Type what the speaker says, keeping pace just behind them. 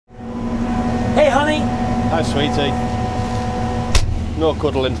Hi, sweetie. No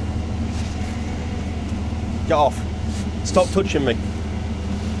cuddling. Get off. Stop touching me.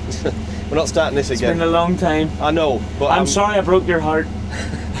 We're not starting this again. It's been a long time. I know, but I'm sorry I broke your heart.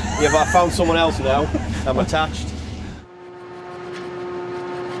 Yeah, but I found someone else now. I'm attached.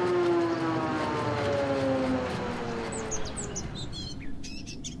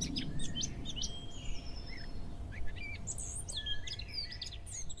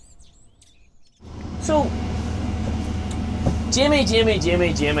 So, Jimmy,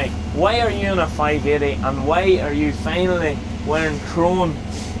 why are you in a 580 and why are you finally wearing Krone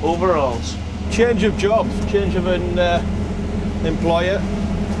overalls? Change of jobs, change of an employer.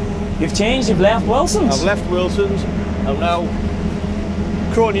 You've changed, you've left Wilson's? I've left Wilson's. I'm now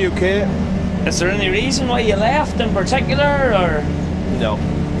Krone UK. Is there any reason why you left in particular, or No.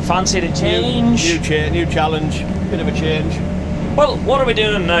 fancy the change? New challenge, bit of a change. Well, what are we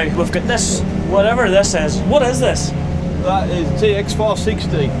doing now? We've got this, whatever this is. What is this? That is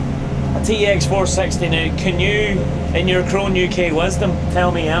TX460. A TX460 now. Can you, in your Krone UK wisdom,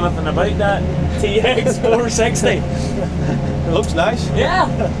 tell me anything about that TX460? It looks nice. Yeah,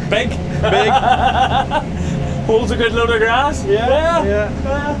 big. Big. Holds a good load of grass.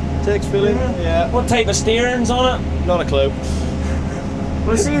 Yeah. Takes filling. Yeah. What type of steering's on it? Not a clue.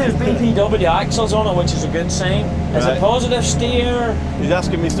 Well, see, there's BPW axles on it, which is a good sign. Is it positive steer? He's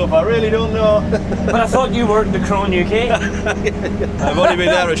asking me stuff I really don't know. But I thought you worked at Krone UK. I've only been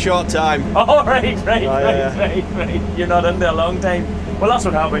there a short time. Oh, right. You're not in there a long time. Well, that's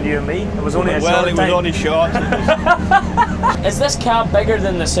what happened to you and me. It was only a short time. Well, it was only short. Is this cab bigger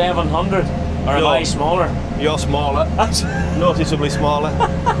than the 700? Or am I smaller? You're smaller. Noticeably smaller.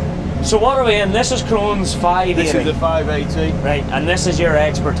 So what are we in? This is Krone's 580. This is the 580. Right, and this is your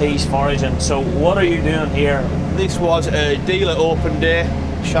expertise foraging. So what are you doing here? This was a dealer open day,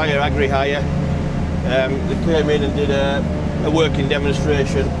 Shire Agri Hire. They came in and did a working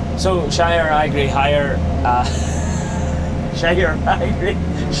demonstration. So Shire Agri Hire, Shire Agri,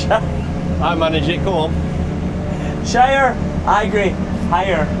 I manage it, come on. Shire Agri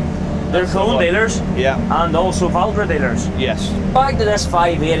Hire. They're Krone dealers, yeah, and also Valdra dealers. Yes. Back to this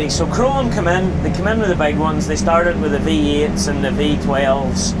 580. So Krone they come in with the big ones. They started with the V8s and the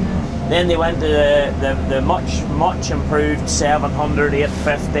V12s. Then they went to the much improved 700,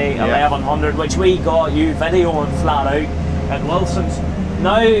 850, 1100, which we got you videoing flat out at Wilson's.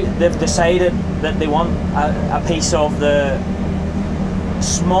 Now they've decided that they want a piece of the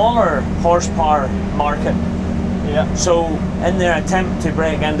smaller horsepower market. Yeah. So in their attempt to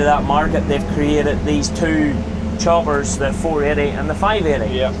break into that market, they've created these two choppers, the 480 and the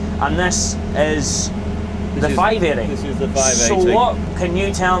 580. Yeah. And this is the 580. This is the 580. So what can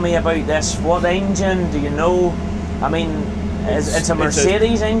you tell me about this? What engine do you know? I mean, it's a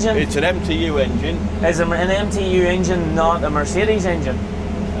Mercedes engine? It's an MTU engine. Is an MTU engine not a Mercedes engine?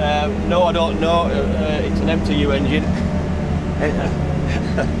 No, I don't know. It's an MTU engine.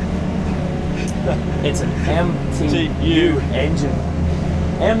 It's an MTU engine.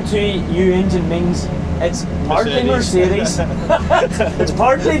 MTU engine means it's partly Mercedes, it's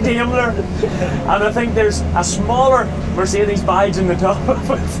partly Daimler, and I think there's a smaller Mercedes badge in the top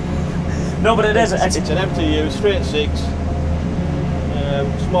of it. No, but it's an MTU, straight six,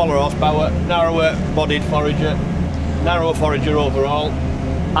 smaller horsepower, narrower bodied forager, narrower forager overall.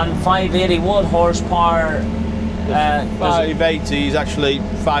 And 580, what horsepower? 580 is actually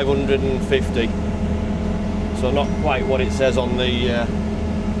 550, so not quite what it says on the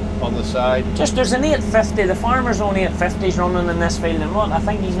side. Just there's an 850. The farmer's own 850s running in this field, and what I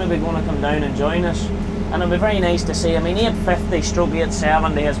think he's maybe going to come down and join us, and it'll be very nice to see. I mean, 850 stroke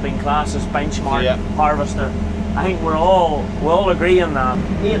 870 has been classed as benchmark harvester. I think we all agree on that.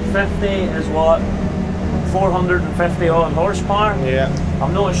 850 is what, 450 odd horsepower. Yeah.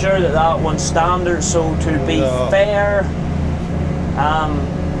 I'm not sure that one's standard, so to be fair,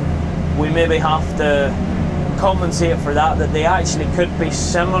 we maybe have to compensate for that they actually could be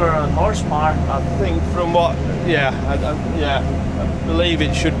similar on horsepower. I think from what, I believe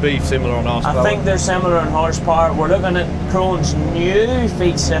it should be similar on horsepower. I think they're similar on horsepower. We're looking at Krone's new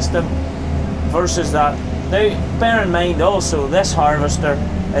feed system versus that. Now, bear in mind also, this harvester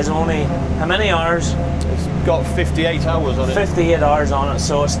is only, how many hours? It's got 58 hours on it. 58 hours on it,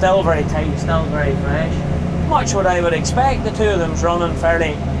 so it's still very tight, still very fresh. Much what I would expect. The two of them's running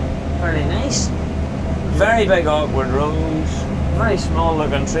fairly nice. Very big awkward roads, very small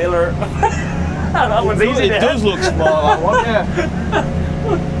looking trailer. That one's easy to hit. It does look small, that one, yeah.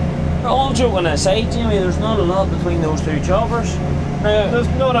 All joking aside, Jimmy, there's not a lot between those two choppers. There's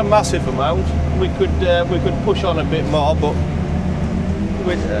not a massive amount. We could push on a bit more, but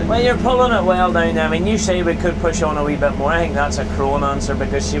Well, you're pulling it well down there. I mean, you say we could push on a wee bit more. I think that's a Krone answer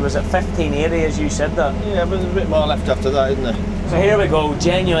because she was at 1580 as you said that. Yeah, but there's a bit more left after that, isn't there? So here we go,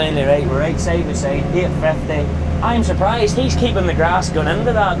 genuinely right. We're right side by side, 850. I'm surprised he's keeping the grass going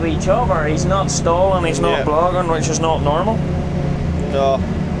into that wee chopper. He's not stalling, he's not blogging, which is not normal. No,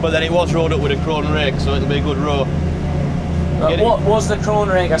 but then it was rowed up with a Krone rake, so it'll be a good row. What was the Krone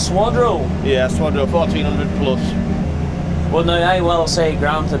rake? A swad row? Yeah, swad row, 1400 plus. Well, now I will say,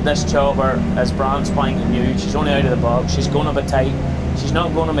 granted, this chopper is brand spanking new. She's only out of the box. She's going to be tight. She's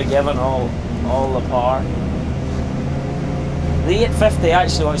not going to be given all the power. The 850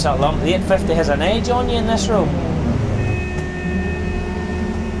 actually, what's that lump? The 850 has an edge on you in this row.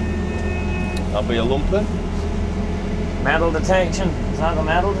 That'll be a lumper. Metal detection. Is that the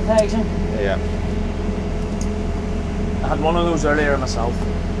metal detection? Yeah. I had one of those earlier myself.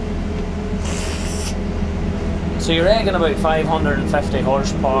 So you're reckon about 550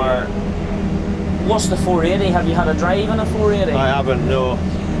 horsepower. What's the 480? Have you had a drive in a 480? I haven't, no.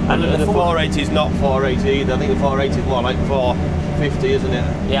 And the 480 is not 480 either. I think the 480 is more like 450, isn't it?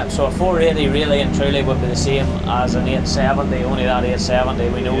 Yeah, so a 480 really and truly would be the same as an 870, only that 870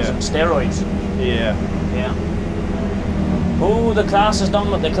 we know is on steroids. Yeah. Yeah. Oh, the class has done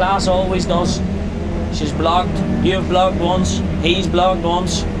what the class always does. She's blocked, you've blocked once, he's blocked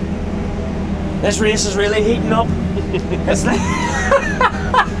once. This race is really heating up.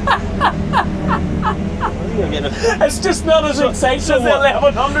 It's just not as exciting as the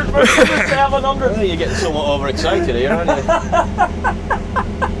 1100 versus the 700. You're getting somewhat overexcited here, aren't you?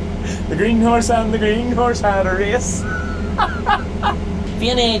 The green horse and the green horse had a race. Have you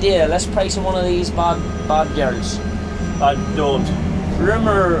any idea, let's price in one of these bad girls? I don't.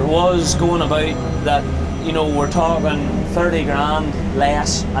 Rumour was going about that, you know, we're talking 30 grand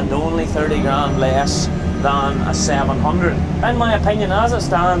less and only 30 grand less than a 700. In my opinion, as it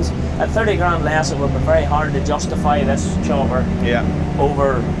stands, at 30 grand less it would be very hard to justify this chopper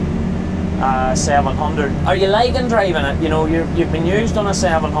over 700. Are you liking driving it? You know, you've been used on a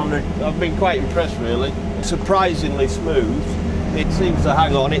 700. I've been quite impressed really. Surprisingly smooth. It seems to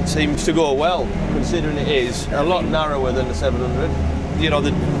hang on, it seems to go well, considering it is a lot narrower than the 700. You know,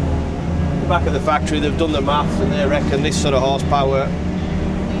 the back of the factory, they've done the maths and they reckon this sort of horsepower,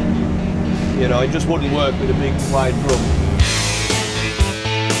 you know, it just wouldn't work with a big wide drum.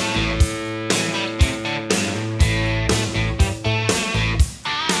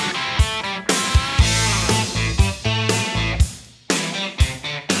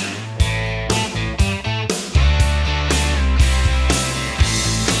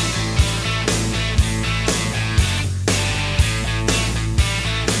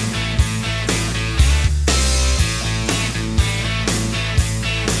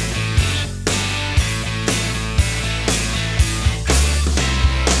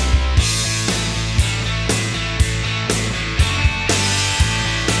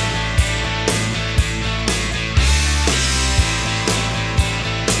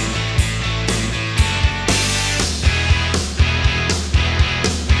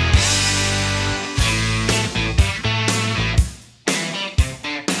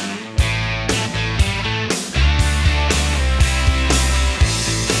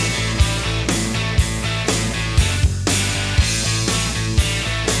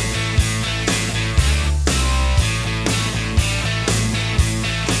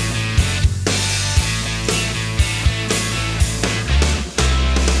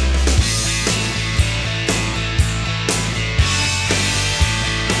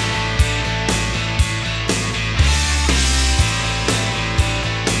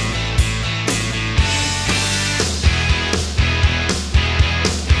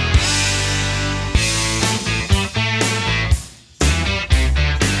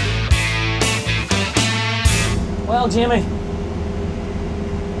 Well, Jamie,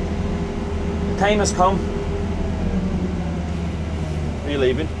 the time has come. Are you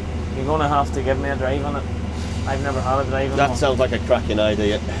leaving? You're going to have to give me a drive on it. I've never had a drive on it. That sounds like a cracking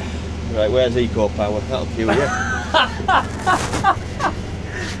idea. Right, where's Eco Power? That'll cue you.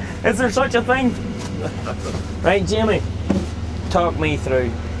 Is there such a thing? Right, Jamie, talk me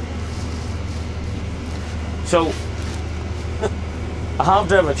through. So, I have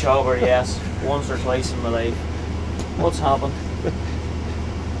driven a chopper, yes, once or twice in my life. What's happened?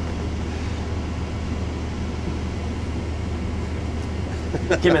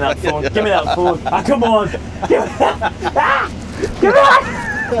 Give me that phone. Give me that phone. Ah, come on. Give me that. Ah, give me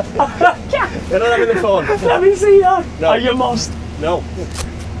that. You're not having the phone. Let me see that. No. Oh, you must. No.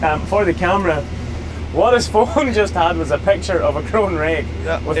 For the camera, what his phone just had was a picture of a Krone rake.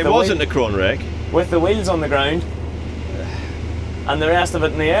 It wasn't a Krone rake. With the wheels on the ground. and the rest of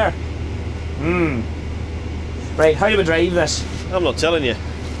it in the air. Right, how do we drive this? I'm not telling you.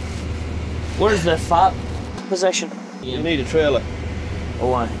 Where's the fat position? You need a trailer.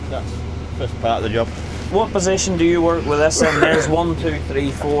 Oh, aye. That's the first part of the job. What position do you work with this in? There's 1, 2,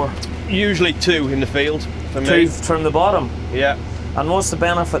 3, 4. Usually 2 in the field for me. 2 from the bottom. Yeah. And what's the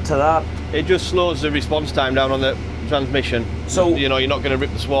benefit to that? It just slows the response time down on the transmission. So you know, you're not going to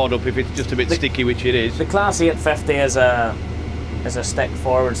rip the sward up if it's just a bit sticky, which it is. The Class 850 is a stick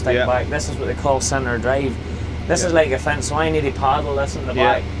forward, stick back. This is what they call centre drive. This is like a fence, so I need to paddle this in the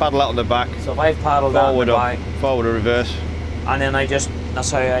back. Paddle out on the back. So if I paddle that in the back, forward or reverse, and then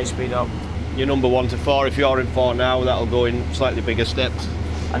that's how I speed up. Your number 1 to 4. If you're in 4 now, that'll go in slightly bigger steps.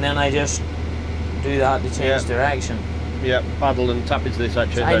 And then I just do that to change direction. Yeah, paddle and tap into this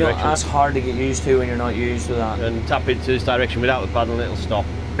direction. That's hard to get used to when you're not used to that. And tap into this direction without the paddle and it'll stop.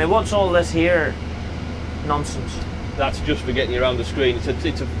 Now what's all this here nonsense? That's just for getting you around the screen. It's a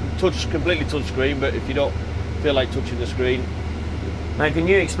completely touch screen, but if you don't feel like touching the screen. Now can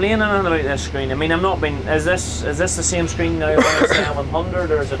you explain anything about this screen? I mean, is this the same screen now on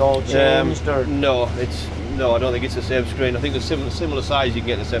 700, or is it all changed? No, I don't think it's the same screen. I think there's similar size you can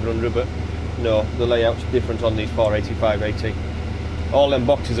get the 700, but no, the layout's different on these 480, 580. All them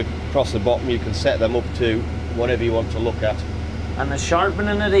boxes across the bottom, you can set them up to whatever you want to look at. And the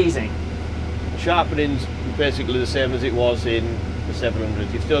sharpening it easy? Sharpening's basically the same as it was in the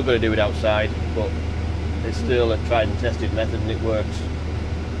 700. You've still got to do it outside, but it's still a tried and tested method and it works.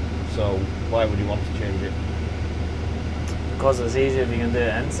 So why would you want to change it? Because it's easier if you can do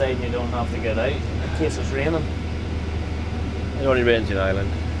it inside and you don't have to get out in case it's raining. It only rains in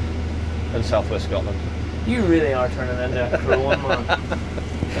Ireland and southwest Scotland. You really are turning into a Krone, man.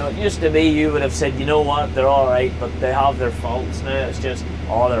 You know, it used to be you would have said, you know what, they're alright, but they have their faults. Now it's just,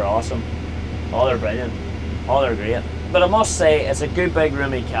 oh, they're awesome. Oh, they're brilliant. Oh, they're great. But I must say, it's a good big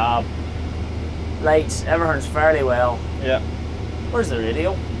roomy cab. Lights, everything's fairly well. Yeah. Where's the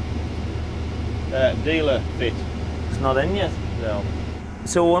radio? Dealer fit. It's not in yet? No.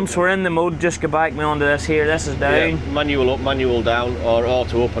 So once we're in the mode, just go back me onto this here. This is down. Yeah, manual up, manual down, or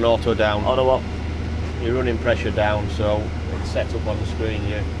auto up and auto down. Auto up. You're running pressure down, so it's set up on the screen.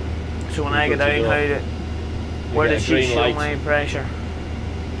 Yeah. So when I go down, where does she show my pressure?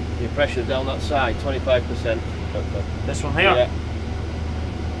 Your pressure's down that side, 25%. This one here? Yeah.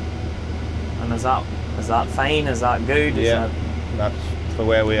 And is that fine? Is that good? That's for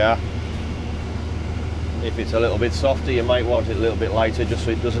where we are. If it's a little bit softer, you might want it a little bit lighter just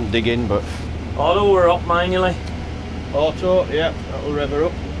so it doesn't dig in, but... Auto or up manually? Auto, yeah, that'll rev her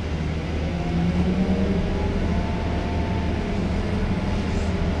up.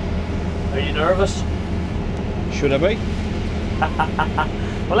 Are you nervous? Should I be?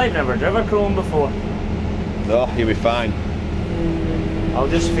 Well, I've never driven a Krone before. No, you'll be fine. I'll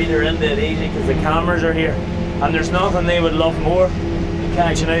just feed her into it easy because the cameras are here. And there's nothing they would love more than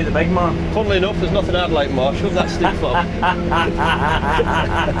catching out the big man. Funnily enough, there's nothing I'd like more. Shove that stick for.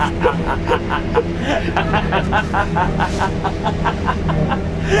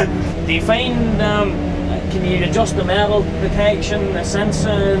 Do you find, can you adjust the metal detection, the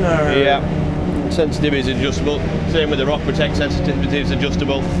sensing, or...? Yeah, sensitivity is adjustable. Same with the rock protect, sensitivity is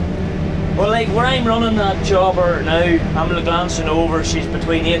adjustable. Well, like where I'm running that jobber now, I'm glancing over, she's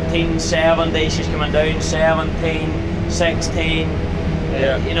between 18, 70, she's coming down 17, 16.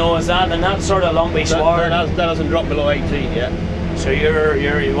 Yeah. You know, is that, and that sort of lumpy sward? That hasn't dropped below 18 yet. So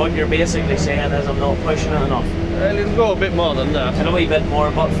what you're basically saying is I'm not pushing it enough. Well, it'll go a bit more than that. A wee bit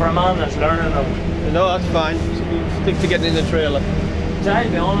more, but for a man that's learning them. No, that's fine. Stick to getting in the trailer. To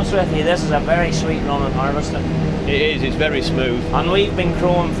be honest with you, this is a very sweet running harvester. It is, it's very smooth. And we've been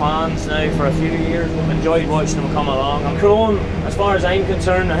Krone fans now for a few years. We've enjoyed watching them come along. And Krone, as far as I'm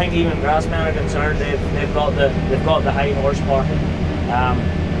concerned, I think even GRASSMEN are concerned, they've got the high horsepower.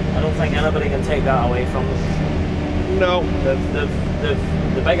 I don't think anybody can take that away from them. No. The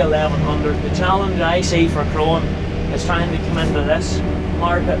big 1100, the challenge I see for Krone is trying to come into this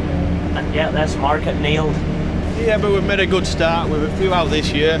market and get this market nailed. Yeah, but we've made a good start. We've a few out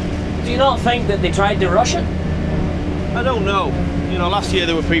this year. Do you not think that they tried to rush it? I don't know. You know, last year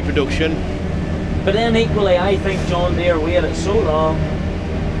they were pre-production. But then equally, I think John Deere waited so long.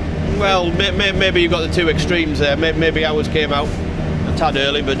 Well, maybe you've got the two extremes there. Maybe ours came out a tad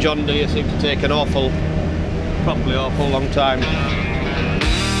early, but John Deere seemed to take an probably awful long time.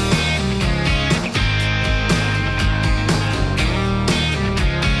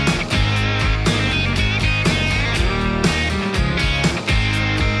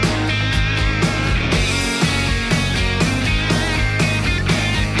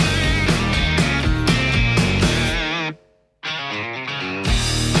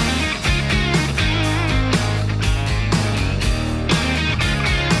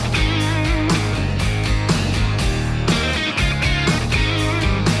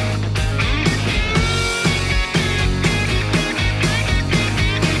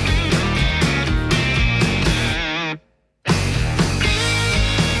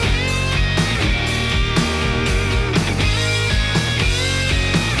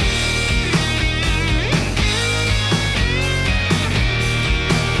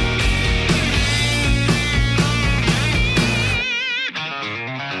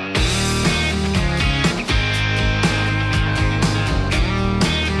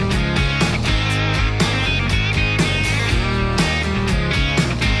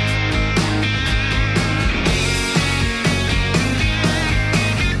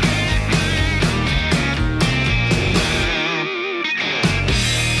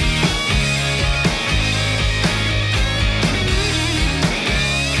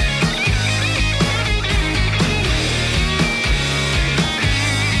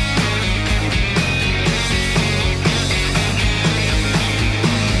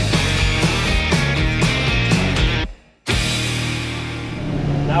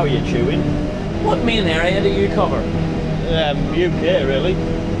 Now you're chewing. What main area do you cover? UK really,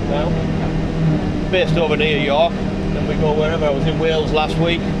 now. Based over near York, and we go wherever. I was in Wales last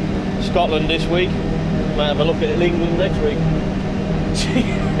week, Scotland this week. Might have a look at England next week.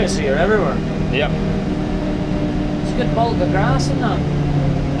 So you're everywhere. Yep. It's a good bulk of grass in that.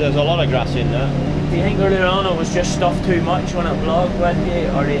 There's a lot of grass in there. Do you think earlier on it was just stuffed too much when it blogged with you,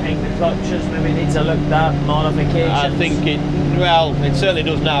 or do you think the clutches maybe needs a looked at, modifications? I think it certainly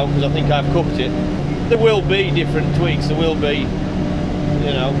does now, because I think I've cooked it. There will be different tweaks, there will be,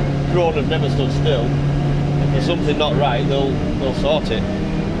 you know, Krone have never stood still. If there's something not right, they'll sort it.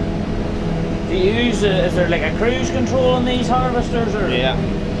 Do you use, is there like a cruise control on these harvesters, or? Yeah.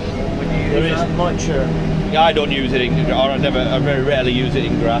 Would you use that much, or? I don't use it I very rarely use it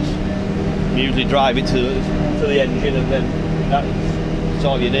in grass. I usually drive it to the engine, and then that's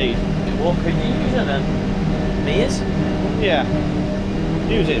all you need. What could you use it in? Maize? Yeah.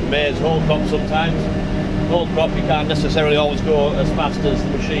 Use it in maize, whole crop sometimes. Whole crop you can't necessarily always go as fast as the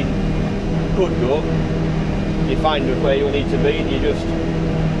machine could go. You find where you need to be, and you just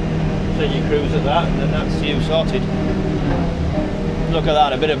send your cruise at that, and then that's you sorted. Look at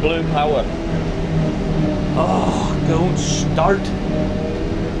that, a bit of blue power. Oh, don't start.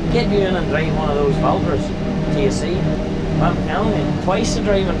 Get you in and drive one of those Valters, TSC. I'm telling you, twice the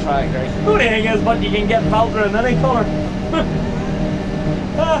driving tractor. The only thing is, but you can get Valter in any colour.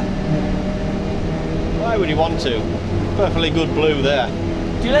 Why would you want to? Perfectly good blue there.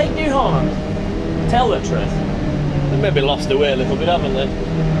 Do you like New Holland? Tell the truth. They've maybe lost their way a little bit, haven't they?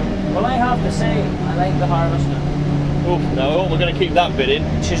 Well, I have to say, I like the Harvester. Oh, no, we're going to keep that bit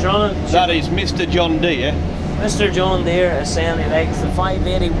in. She's running. That is Mr. John Deere. Mr. John Deere is saying he likes the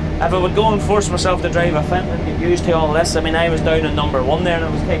 580. If I would go and force myself to drive a Fenton and get used to all this, I mean, I was down in number 1 there, and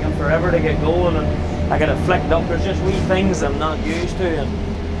it was taking forever to get going, and I got it flicked up. There's just wee things I'm not used to. And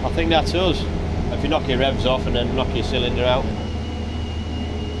I think that's us. If you knock your revs off and then knock your cylinder out.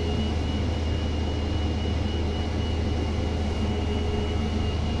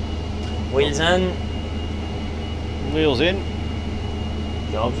 wheels in. Wheels in.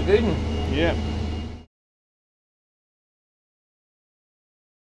 Job's a good one. Yeah.